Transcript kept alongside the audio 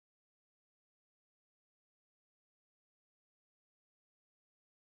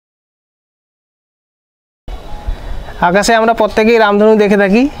আকাশে আমরা প্রত্যেকেই রামধনু দেখে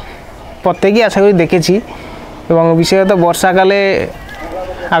থাকি, প্রত্যেকেই আশা করি দেখেছি, এবং বিশেষত বর্ষাকালে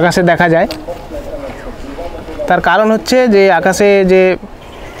আকাশে দেখা যায়। তার কারণ হচ্ছে যে আকাশে যে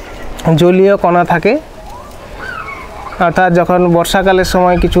জলীয় কণা থাকে, অর্থাৎ যখন বর্ষাকালের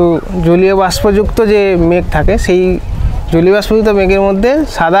সময় কিছু জলীয় বাষ্পযুক্ত যে মেঘ থাকে, সেই জলীয় বাষ্পযুক্ত মেঘের মধ্যে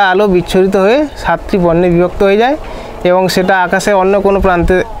সাদা আলো বিচ্ছুরিত হয়ে 7টি বর্ণে বিভক্ত হয়ে যায় এবং সেটা আকাশে অন্য কোনো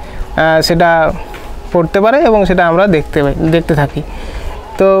প্রান্তে সেটা পড়তে পারে এবং সেটা আমরা দেখতে থাকি।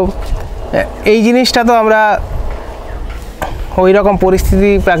 তো এই জিনিসটা তো আমরা ওই রকম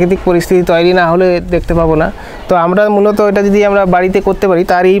পরিস্থিতি, প্রাকৃতিক পরিস্থিতি তৈরি না হলে দেখতে পাবো না। তো আমরা মূলত এটা যদি আমরা বাড়িতে করতে পারি,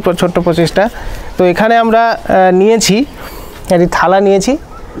 তার এই ছোট্ট প্রচেষ্টা। তো এখানে আমরা নিয়েছি একটি থালা নিয়েছি,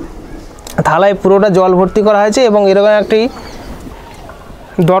 থালায় পুরোটা জল ভর্তি করা হয়েছে এবং এরকম একটি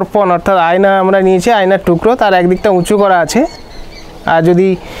দর্পণ অর্থাৎ আয়না আমরা নিয়েছি, আয়নার টুকরো, তার একদিকটা উঁচু করা আছে। আর যদি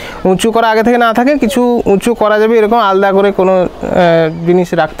উঁচু করা আগে থেকে না থাকে, কিছু উঁচু করা যাবে, এরকম আলাদা করে কোনো জিনিস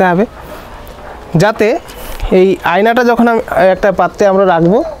রাখতে হবে, যাতে এই আয়নাটা যখন একটা পাত্রে আমরা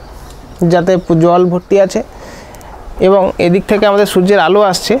রাখবো, যাতে জল ভর্তি আছে এবং এদিক থেকে আমাদের সূর্যের আলো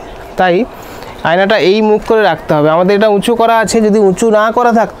আসছে, তাই আয়নাটা এই মুখ করে রাখতে হবে। আমাদের এটা উঁচু করা আছে, যদি উঁচু না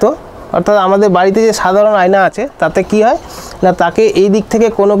করা থাকতো, অর্থাৎ আমাদের বাড়িতে যে সাধারণ আয়না আছে তাতে কি হয় না, তাকে এই দিক থেকে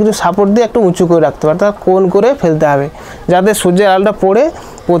কোনো কিছু সাপোর্ট দিয়ে একটু উঁচু করে রাখতে হবে, অর্থাৎ কোণ করে ফেলতে হবে, যাতে সূর্যের আলোটা পড়ে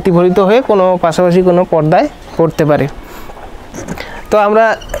প্রতিফলিত হয়ে কোনো পাশাপাশি কোনো পর্দায় পড়তে পারে। তো আমরা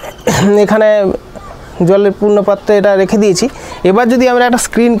এখানে জলের পূর্ণ পাত্রে এটা রেখে দিয়েছি। এবার যদি আমরা একটা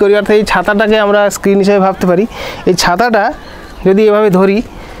স্ক্রিন করি, অর্থাৎ এই ছাতাটাকে আমরা স্ক্রিন হিসেবে ভাবতে পারি। এই ছাতাটা যদি এভাবে ধরি,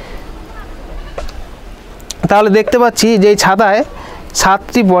 তাহলে দেখতে পাচ্ছি যে এই ছাতায়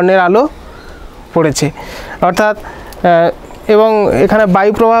 7টি বর্ণের আলো পড়েছে, অর্থাৎ এবং এখানে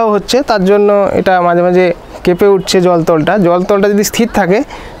বায়ু প্রবাহ হচ্ছে, তার জন্য এটা মাঝে মাঝে কেঁপে উঠছে জলতলটা। জলতলটা যদি স্থির থাকে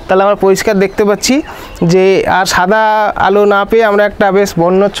তাহলে আমরা পরিষ্কার দেখতে পাচ্ছি যে আর সাদা আলো না পেয়ে আমরা একটা বেশ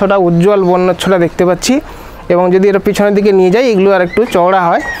বর্ণচ্ছটা, উজ্জ্বল বর্ণচ্ছটা দেখতে পাচ্ছি। এবং যদি এটা পিছনের দিকে নিয়ে যাই, এগুলো আর একটু চওড়া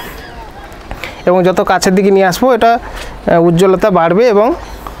হয় এবং যত কাছের দিকে নিয়ে আসবো এটা উজ্জ্বলতা বাড়বে এবং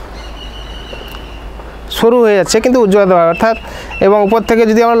সরু হয়ে যাচ্ছে কিন্তু উজ্জ্বলতা বাড়বে, অর্থাৎ এবং উপর থেকে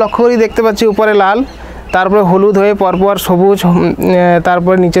যদি আমরা লক্ষ্য করি দেখতে পাচ্ছি উপরে লাল, তারপরে হলুদ হয়ে পরপর সবুজ,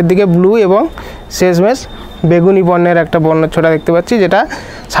 তারপরে নিচের দিকে ব্লু এবং শেষমেশ বেগুনি বর্ণের একটা বর্ণচ্ছটা দেখতে পাচ্ছি, যেটা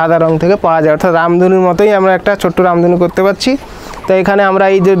সাদা রং থেকে পাওয়া যায়। অর্থাৎ রামধনুর মতোই আমরা একটা ছোট্ট রামধনু করতে পারছি। তো এখানে আমরা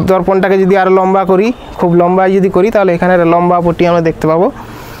এই যে দর্পণটাকে যদি আরও লম্বা করি, খুব লম্বা যদি করি, তাহলে এখানে একটা লম্বা পট্টি আমরা দেখতে পাবো।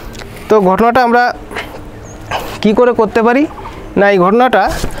 তো ঘটনাটা আমরা কি করে করতে পারি না, এই ঘটনাটা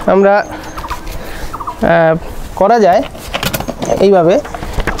আমরা করা যায় এইভাবে।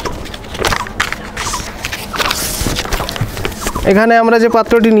 এখানে আমরা যে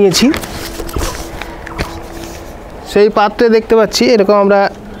পাত্রটি নিয়েছি, সেই পাত্রে দেখতে পাচ্ছি এরকম আমরা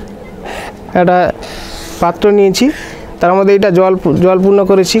একটা পাত্র নিয়েছি, তার মধ্যে এটা জল পূর্ণ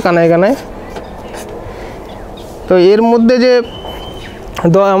করেছি কানায় কানায়। তো এর মধ্যে যে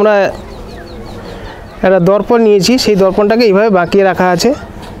আমরা একটা দর্পণ নিয়েছি, সেই দর্পণটাকে এইভাবে বাঁকিয়ে রাখা আছে।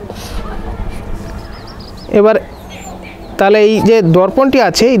 এবার তাহলে এই যে দর্পণটি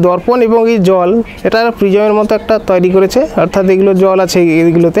আছে, এই দর্পণ এবং এই জল, এটা প্রিজমের মতো একটা তৈরি করেছে, অর্থাৎ এগুলো জল আছে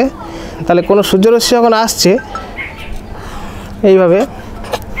এইগুলোতে। তাহলে কোনো সূর্যরশ্মি যখন আসছে এইভাবে,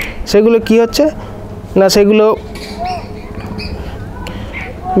 সেগুলো কি হচ্ছে না, সেগুলো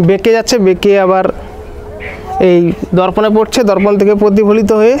বেঁকে যাচ্ছে, বেঁকে আবার এই দর্পণে পড়ছে, দর্পণ থেকে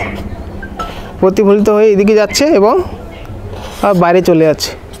প্রতিফলিত হয়ে এদিকে যাচ্ছে এবং বাইরে চলে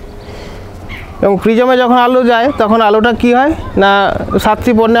যাচ্ছে। এবং প্রিজমে যখন আলো যায়, তখন আলোটা কি হয় না,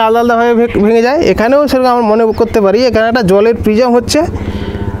 7টি বর্ণে আলাদা আলাদাভাবে ভেঙে যায়। এখানেও সেরকম আমরা মনে করতে পারি এখানে একটা জলের প্রিজম হচ্ছে,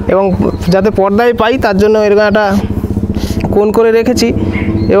 এবং যাতে পর্দায় পাই তার জন্য এরকম একটা কোণ করে রেখেছি।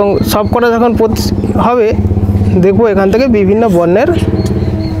 এবং সব কটা যখন হবে দেখবো এখান থেকে বিভিন্ন বর্ণের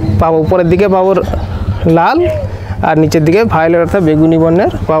পাবো, উপরের দিকে পাবো লাল আর নিচের দিকে ভায়োলেট অর্থাৎ বেগুনি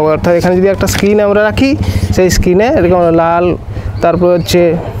বর্ণের পাবো। অর্থাৎ এখানে যদি একটা স্ক্রিন আমরা রাখি, সেই স্ক্রিনে এরকম লাল, তারপর হচ্ছে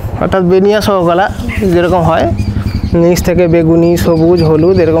অর্থাৎ বেনিয়া সহকালা যেরকম হয়, নিচ থেকে বেগুনি, সবুজ,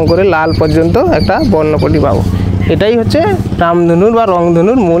 হলুদ, এরকম করে লাল পর্যন্ত একটা বর্ণপট্টি পাবো। এটাই হচ্ছে রামধনুর বা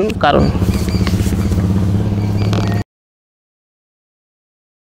রংধনুর মূল কারণ।